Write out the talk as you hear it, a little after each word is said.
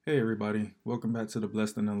Hey everybody, welcome back to the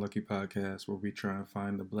Blessed and Unlucky podcast where we try and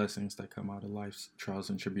find the blessings that come out of life's trials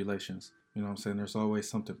and tribulations. You know what I'm saying? There's always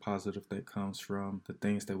something positive that comes from the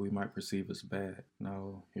things that we might perceive as bad.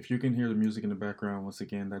 Now, if you can hear the music in the background, once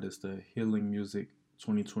again, that is the Healing Music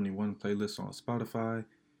 2021 playlist on Spotify.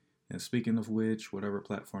 And speaking of which, whatever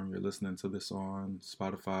platform you're listening to this on,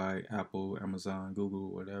 Spotify, Apple, Amazon, Google,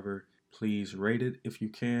 whatever, please rate it if you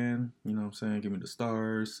can. You know what I'm saying? Give me the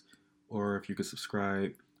stars. Or if you could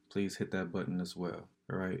subscribe, please hit that button as well.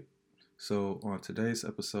 All right. So, on today's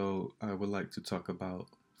episode, I would like to talk about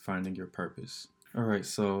finding your purpose. All right.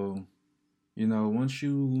 So, once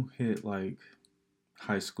you hit like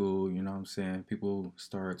high school, you know what I'm saying? People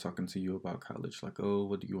start talking to you about college, like, oh,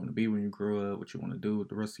 what do you want to be when you grow up? What you want to do with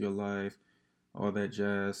the rest of your life? All that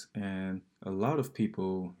jazz. And a lot of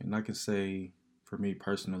people, and I can say for me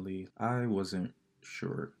personally, I wasn't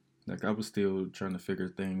sure. Like, I was still trying to figure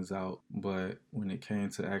things out. But when it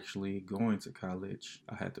came to actually going to college,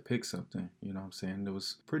 I had to pick something. You know what I'm saying? It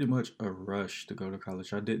was pretty much a rush to go to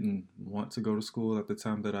college. I didn't want to go to school at the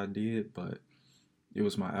time that I did, but it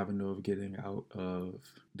was my avenue of getting out of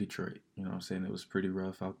Detroit. You know what I'm saying? It was pretty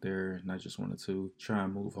rough out there, and I just wanted to try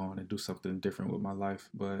and move on and do something different with my life.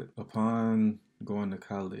 But upon going to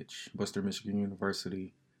college, Western Michigan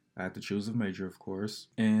University, I had to choose a major, of course,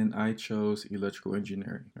 and I chose electrical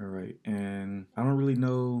engineering. All right. And I don't really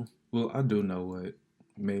know, well, I do know what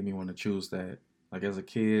made me want to choose that. Like as a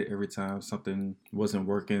kid, every time something wasn't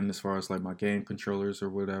working as far as like my game controllers or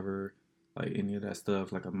whatever, like any of that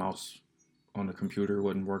stuff, like a mouse on the computer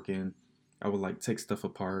wasn't working, I would like take stuff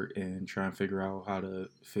apart and try and figure out how to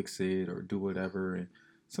fix it or do whatever. And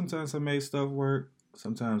sometimes I made stuff work,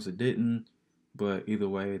 sometimes it didn't. But either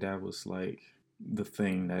way, that was like the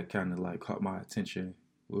thing that kind of like caught my attention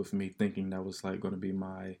with me thinking that was like going to be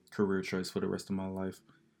my career choice for the rest of my life.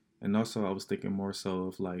 And also, I was thinking more so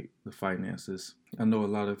of like the finances. I know a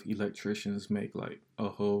lot of electricians make like a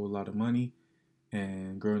whole lot of money,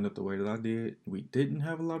 and growing up the way that I did, we didn't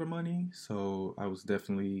have a lot of money. So I was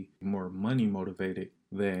definitely more money motivated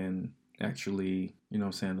than actually, you know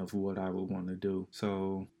what I'm saying, of what I would want to do.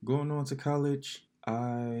 So going on to college,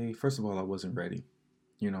 first of all, I wasn't ready.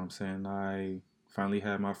 You know what I'm saying? I finally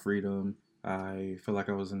had my freedom. I feel like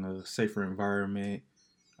I was in a safer environment.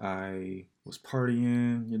 I was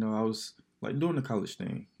partying, I was like doing the college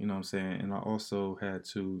thing, you know what I'm saying? And I also had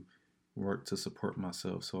to work to support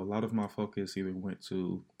myself. So a lot of my focus either went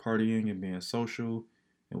to partying and being social,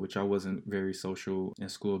 in which I wasn't very social in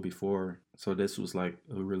school before. So this was like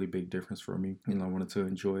a really big difference for me. I wanted to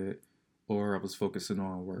enjoy it. Or I was focusing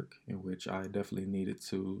on work, in which I definitely needed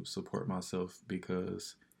to support myself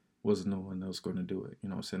because wasn't no one else going to do it. You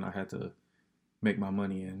know what I'm saying? I had to make my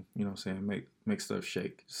money and make stuff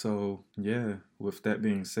shake. So yeah, with that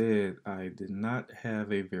being said, I did not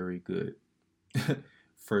have a very good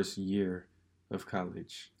first year of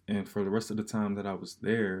college. And for the rest of the time that I was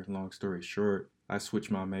there, long story short, I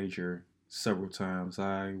switched my major several times.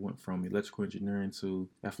 I went from electrical engineering to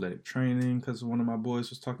athletic training because one of my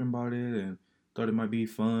boys was talking about it and thought it might be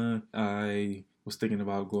fun. I was thinking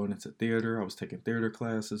about going into theater. I was taking theater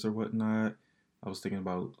classes or whatnot. I was thinking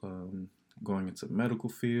about going into the medical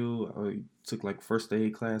field. I took like first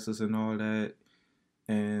aid classes and all that.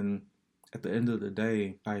 And at the end of the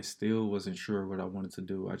day, I still wasn't sure what I wanted to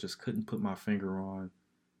do. I just couldn't put my finger on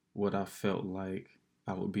what I felt like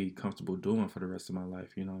I would be comfortable doing for the rest of my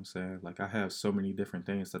life. You know what I'm saying? Like, I have so many different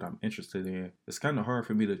things that I'm interested in. It's kind of hard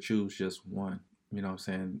for me to choose just one, you know what I'm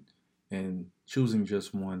saying? And choosing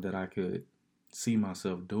just one that I could see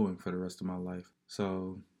myself doing for the rest of my life.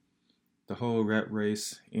 So the whole rat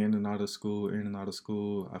race, in and out of school,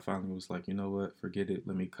 I finally was like, you know what, forget it.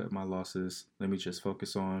 Let me cut my losses. Let me just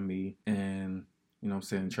focus on me and,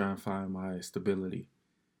 try and find my stability.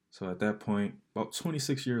 So at that point, about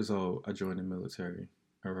 26 years old, I joined the military.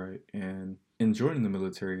 All right. And in joining the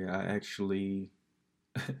military, I actually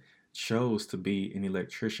chose to be an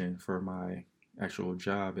electrician for my actual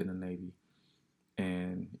job in the Navy.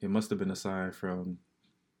 And it must have been a sign from,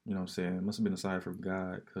 it must have been a sign from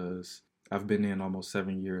God because I've been in almost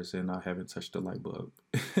 7 years and I haven't touched a light bulb.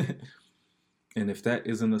 And if that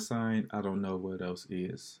isn't a sign, I don't know what else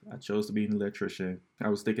is. I chose to be an electrician. I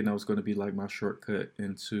was thinking that was going to be like my shortcut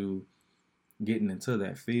into getting into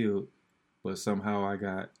that field, but somehow I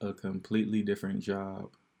got a completely different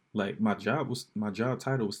job. Like my job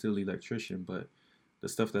title was still electrician, but the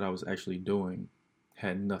stuff that I was actually doing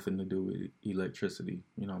had nothing to do with electricity.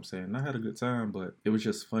 You know what I'm saying? I had a good time, but it was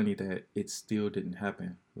just funny that it still didn't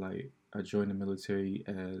happen. Like, I joined the military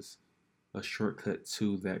as a shortcut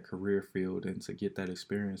to that career field and to get that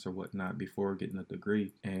experience or whatnot before getting a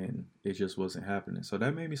degree, and it just wasn't happening. So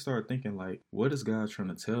that made me start thinking, like, what is God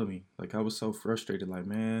trying to tell me? Like, I was so frustrated, like,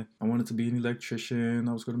 man, I wanted to be an electrician,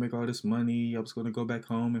 I was going to make all this money, I was going to go back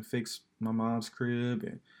home and fix my mom's crib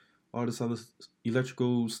and all this other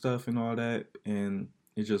electrical stuff and all that, and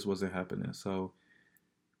it just wasn't happening. So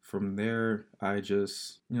from there, I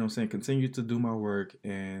just, continued to do my work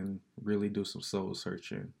and really do some soul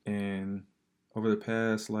searching. And over the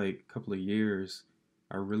past like couple of years,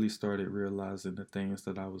 I really started realizing the things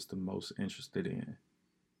that I was the most interested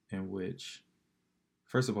in which,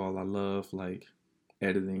 first of all, I love like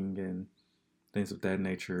editing and things of that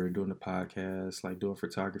nature, doing the podcast, like doing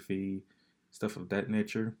photography, stuff of that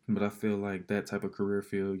nature. But I feel like that type of career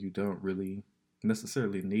field, you don't really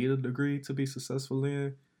necessarily need a degree to be successful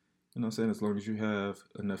in. You know what I'm saying? As long as you have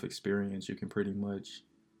enough experience, you can pretty much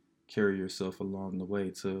carry yourself along the way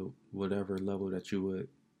to whatever level that you would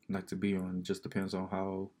like to be on. It just depends on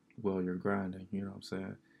how well you're grinding, you know what I'm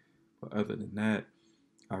saying? But other than that,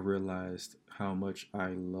 I realized how much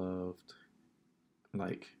I loved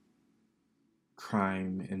like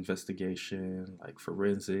crime investigation, like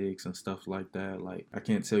forensics and stuff like that. Like, I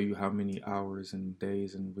can't tell you how many hours and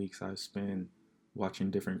days and weeks I spend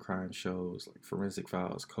watching different crime shows like Forensic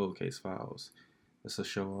Files, Cold Case Files. It's a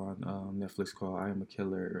show on Netflix called I Am a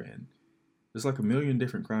Killer, and there's like a million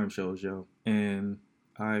different crime shows, yo. And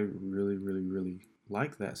I really, really, really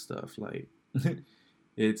like that stuff. Like,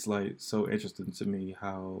 it's like so interesting to me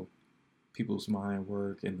how people's mind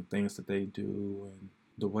work and the things that they do and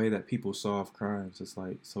the way that people solve crimes is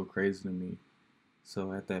like so crazy to me.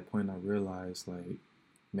 So at that point I realized like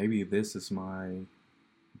maybe this is my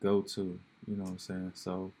go-to, you know what I'm saying?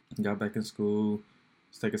 So got back in school,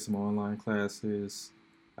 was taking some online classes.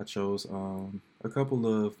 I chose a couple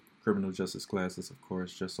of criminal justice classes, of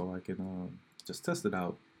course, just so I can just test it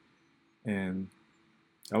out. And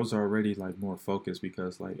I was already like more focused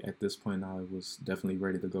because like at this point I was definitely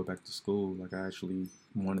ready to go back to school. Like I actually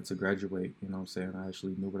wanted to graduate, you know what I'm saying? I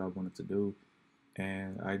actually knew what I wanted to do,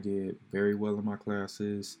 and I did very well in my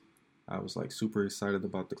classes. I was like super excited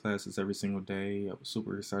about the classes every single day. I was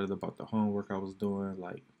super excited about the homework I was doing.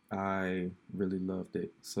 Like I really loved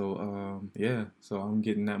it. So yeah, so I'm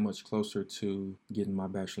getting that much closer to getting my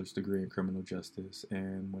bachelor's degree in criminal justice,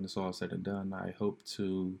 and when it's all said and done, I hope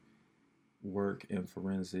to work in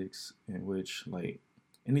forensics, in which like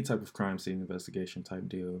any type of crime scene investigation type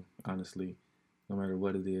deal, honestly, no matter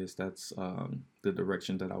what it is, that's the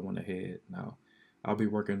direction that I want to head. Now I'll be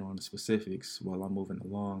working on the specifics while I'm moving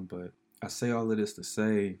along, but I say all of this to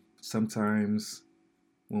say sometimes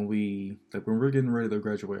when we're getting ready to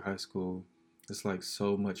graduate high school, it's like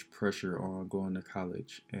so much pressure on going to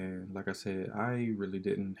college, and like I said, I really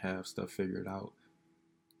didn't have stuff figured out.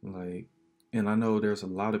 Like, and I know there's a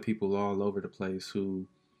lot of people all over the place who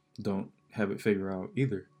don't have it figured out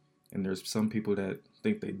either. And there's some people that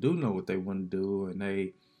think they do know what they want to do, and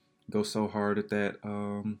they go so hard at that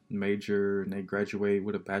major, and they graduate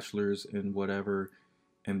with a bachelor's in whatever,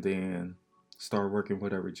 and then start working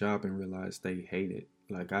whatever job and realize they hate it.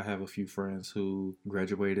 Like I have a few friends who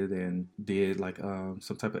graduated and did like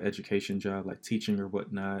some type of education job, like teaching or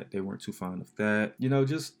whatnot. They weren't too fond of that,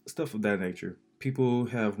 just stuff of that nature. People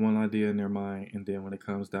have one idea in their mind, and then when it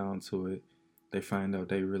comes down to it, they find out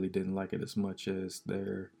they really didn't like it as much as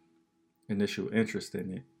their initial interest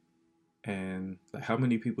in it. And like, how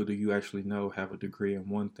many people do you actually know have a degree in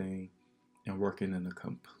one thing and working in a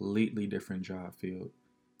completely different job field?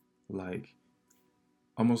 Like,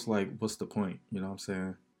 almost like, what's the point? You know what I'm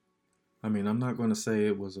saying? I mean, I'm not going to say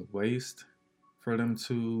it was a waste for them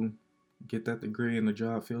to get that degree in the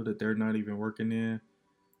job field that they're not even working in,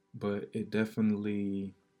 but it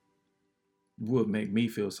definitely would make me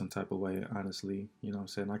feel some type of way, honestly. You know what I'm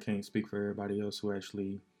saying? I can't speak for everybody else who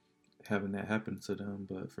actually having that happen to them,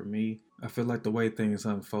 but for me, I feel like the way things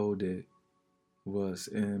unfolded was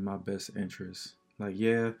in my best interest. Like,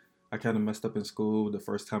 yeah, I kind of messed up in school the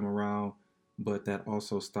first time around, but that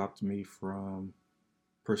also stopped me from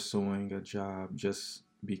pursuing a job just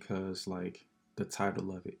because, like, the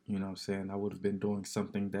title of it, you know what I'm saying? I would have been doing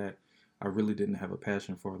something that I really didn't have a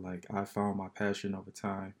passion for. Like, I found my passion over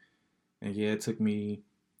time. And yeah, it took me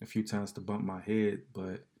a few times to bump my head,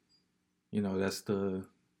 but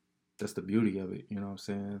that's the beauty of it, you know what I'm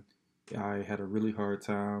saying? I had a really hard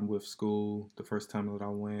time with school the first time that I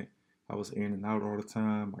went. I was in and out all the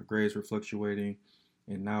time. My grades were fluctuating.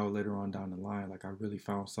 And now later on down the line, like I really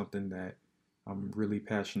found something that I'm really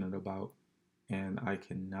passionate about, and I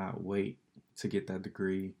cannot wait to get that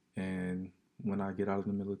degree. And when I get out of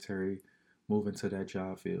the military, move into that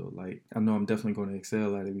job field. Like, I know I'm definitely going to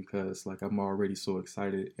excel at it because, like, I'm already so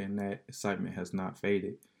excited, and that excitement has not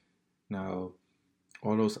faded. Now,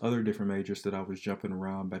 all those other different majors that I was jumping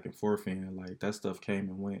around back and forth in, like, that stuff came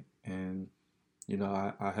and went. And,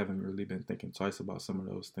 I haven't really been thinking twice about some of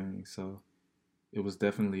those things. So it was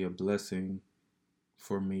definitely a blessing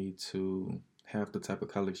for me to have the type of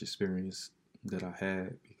college experience that I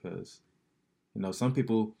had because, some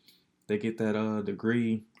people, they get that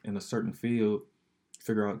degree in a certain field,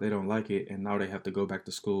 figure out they don't like it, and now they have to go back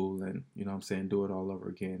to school and, do it all over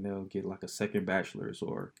again. They'll get like a second bachelor's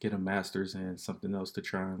or get a master's in something else to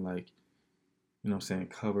try and, like,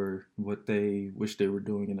 cover what they wish they were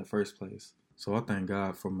doing in the first place. So I thank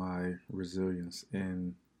God for my resilience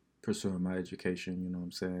in pursuing my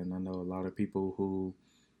education. I know a lot of people who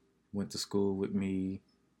went to school with me,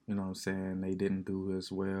 they didn't do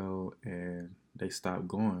as well and they stopped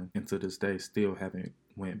going. And to this day, still haven't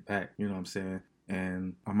went back,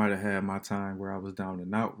 And I might have had my time where I was down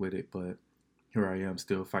and out with it, but here I am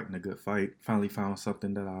still fighting a good fight. Finally found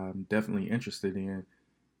something that I'm definitely interested in,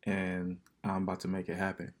 and I'm about to make it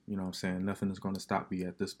happen. Nothing is going to stop me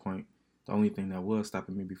at this point. The only thing that was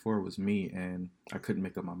stopping me before was me, and I couldn't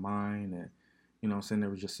make up my mind. And, there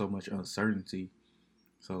was just so much uncertainty.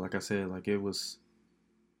 So, like I said, like, it was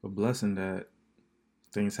a blessing that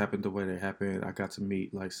things happened the way they happened. I got to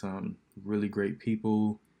meet, like, some really great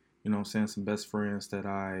people, some best friends that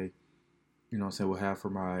I, will have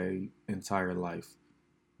for my entire life.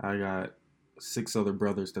 I got 6 other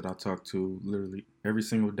brothers that I talk to literally every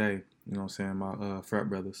single day, my frat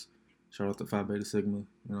brothers. Shout out to Phi Beta Sigma,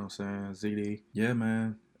 ZD. Yeah,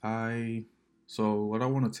 man. So what I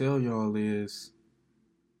want to tell y'all is,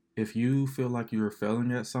 if you feel like you're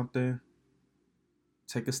failing at something,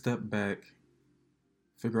 take a step back,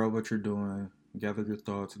 figure out what you're doing, gather your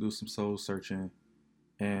thoughts, do some soul searching,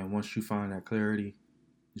 and once you find that clarity,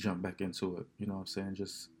 jump back into it.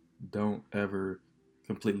 Just don't ever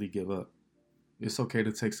completely give up. It's okay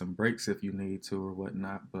to take some breaks if you need to or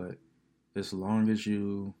whatnot, but as long as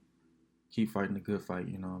you keep fighting the good fight,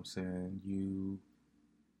 you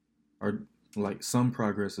are, like, some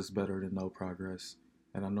progress is better than no progress.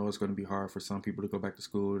 And I know it's going to be hard for some people to go back to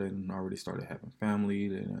school. They already started having family,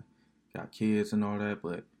 they got kids and all that,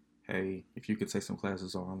 but hey, if you could take some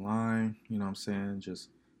classes online, just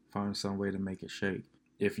find some way to make it shake.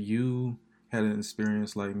 If you had an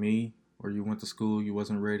experience like me, or you went to school, you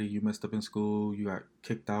wasn't ready, you messed up in school, you got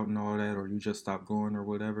kicked out and all that, or you just stopped going or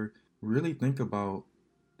whatever, really think about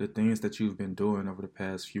the things that you've been doing over the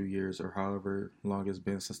past few years or however long it's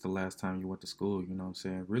been since the last time you went to school.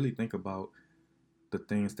 Really think about the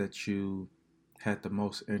things that you had the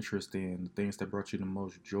most interest in, the things that brought you the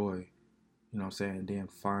most joy, and then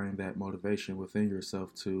find that motivation within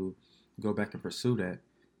yourself to go back and pursue that,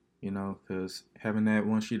 because having that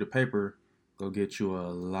one sheet of paper go get you a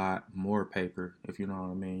lot more paper, if you know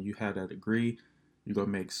what I mean. You have that degree, you're going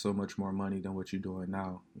to make so much more money than what you're doing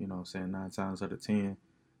now, 9 times out of 10.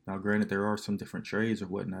 Now, granted, there are some different trades or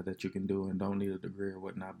whatnot that you can do and don't need a degree or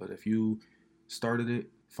whatnot, but if you started it,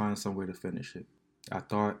 find some way to finish it. I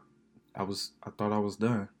thought I was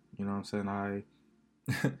done, I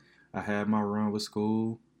I had my run with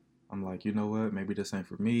school. I'm like, you know what, maybe this ain't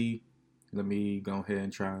for me. Let me go ahead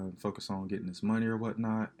and try and focus on getting this money or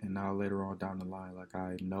whatnot. And now later on down the line, like,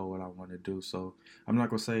 I know what I want to do. So I'm not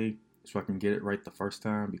going to say so I can get it right the first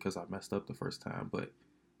time because I messed up the first time, but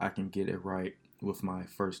I can get it right with my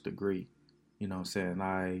first degree.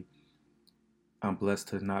 I'm blessed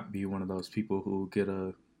to not be one of those people who get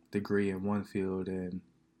a degree in one field and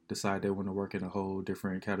decide they want to work in a whole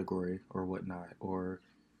different category or whatnot, or,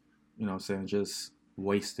 just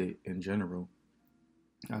waste it in general.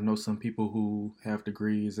 I know some people who have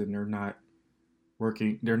degrees and they're not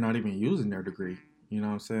working, they're not even using their degree.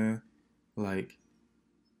 Like,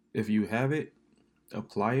 if you have it,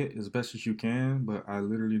 apply it as best as you can. But I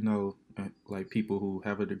literally know, like, people who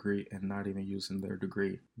have a degree and not even using their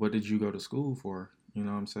degree. What did you go to school for?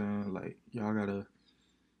 Like, y'all gotta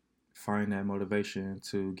find that motivation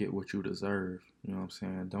to get what you deserve.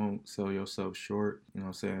 Don't sell yourself short.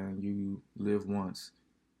 You live once.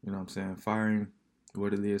 Find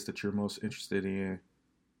what it is that you're most interested in.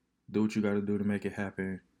 Do what you got to do to make it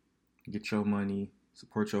happen. Get your money,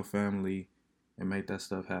 support your family, and make that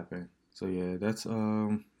stuff happen. So yeah, that's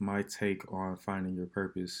my take on finding your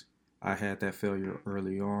purpose. I had that failure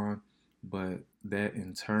early on, but that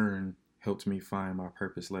in turn helped me find my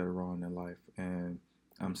purpose later on in life. And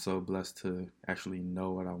I'm so blessed to actually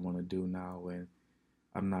know what I want to do now, and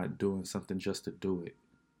I'm not doing something just to do it.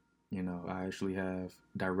 I actually have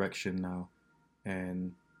direction now,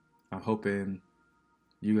 and I'm hoping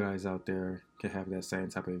you guys out there can have that same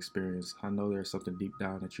type of experience. I know there's something deep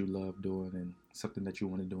down that you love doing and something that you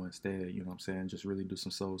want to do instead. You know what I'm saying? Just really do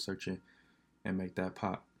some soul searching and make that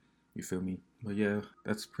pop. You feel me? But yeah,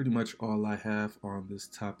 that's pretty much all I have on this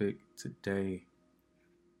topic today.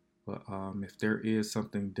 But if there is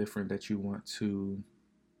something different that you want to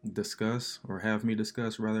discuss or have me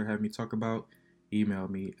discuss, rather have me talk about, email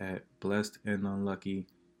me at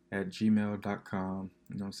blessedandunlucky@gmail.com.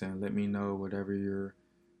 You know what I'm saying? Let me know whatever you're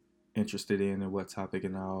interested in and what topic,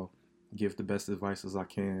 and I'll give the best advice as I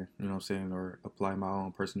can, you know what I'm saying, or apply my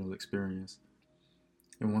own personal experience.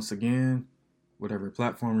 And once again, whatever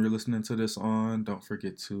platform you're listening to this on, don't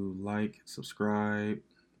forget to like, subscribe,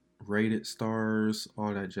 rate it, stars,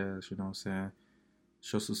 all that jazz, you know what I'm saying?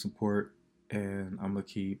 Show some support, and I'm going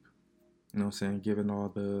to keep, you know what I'm saying, giving all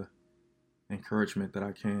the encouragement that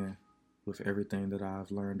I can with everything that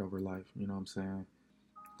I've learned over life, you know what I'm saying?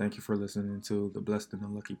 Thank you for listening to the Blessed and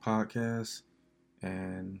Unlucky podcast,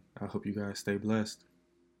 and I hope you guys stay blessed.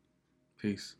 Peace.